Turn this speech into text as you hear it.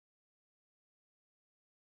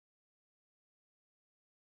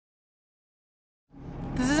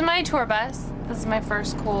my tour bus. This is my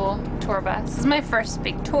first cool tour bus. This is my first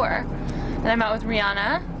big tour. And I'm out with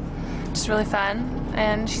Rihanna, which is really fun,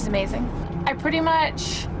 and she's amazing. I pretty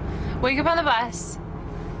much wake up on the bus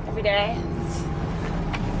every day.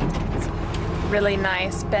 It's a really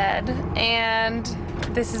nice bed, and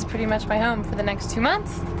this is pretty much my home for the next 2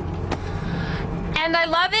 months. And I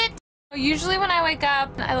love it. Usually when I wake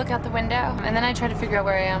up, I look out the window, and then I try to figure out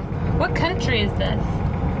where I am. What country is this?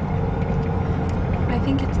 I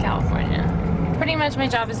think it's California. Pretty much my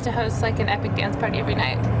job is to host like an epic dance party every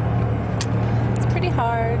night. It's pretty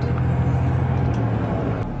hard. Do you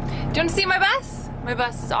want to see my bus? My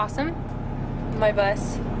bus is awesome. My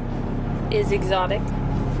bus is exotic.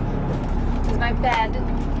 This is my bed.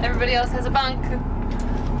 Everybody else has a bunk,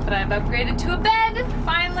 but I've upgraded to a bed,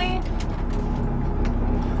 finally.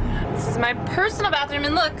 This is my personal bathroom,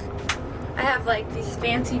 and look, I have like these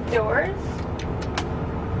fancy doors.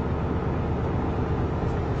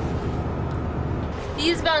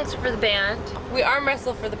 These bunks are for the band. We arm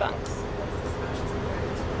wrestle for the bunks.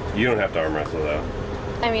 You don't have to arm wrestle though.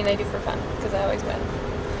 I mean, I do for fun, because I always win.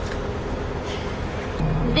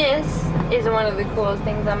 This is one of the coolest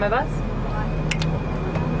things on my bus.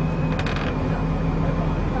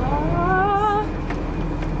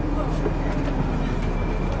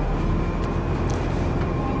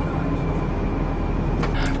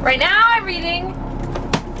 Right now I'm reading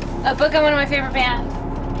a book on one of my favorite bands.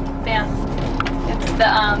 It's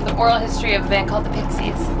the oral history of a band called the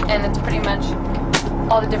Pixies, and it's pretty much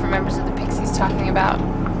all the different members of the Pixies talking about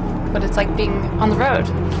what it's like being on the road.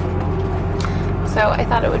 So I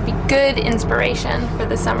thought it would be good inspiration for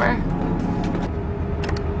the summer.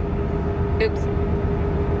 Oops.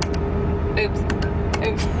 Oops.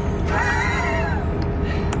 Oops.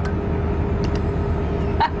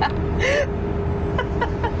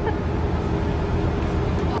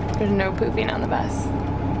 There's no pooping on the bus.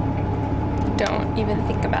 Don't even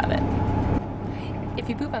think about it. If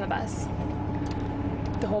you poop on the bus,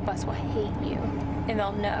 the whole bus will hate you, and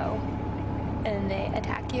they'll know, and they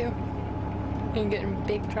attack you, and you get in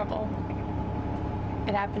big trouble.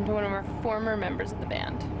 It happened to one of our former members of the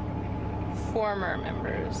band. Former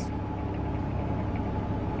members.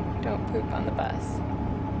 Don't poop on the bus.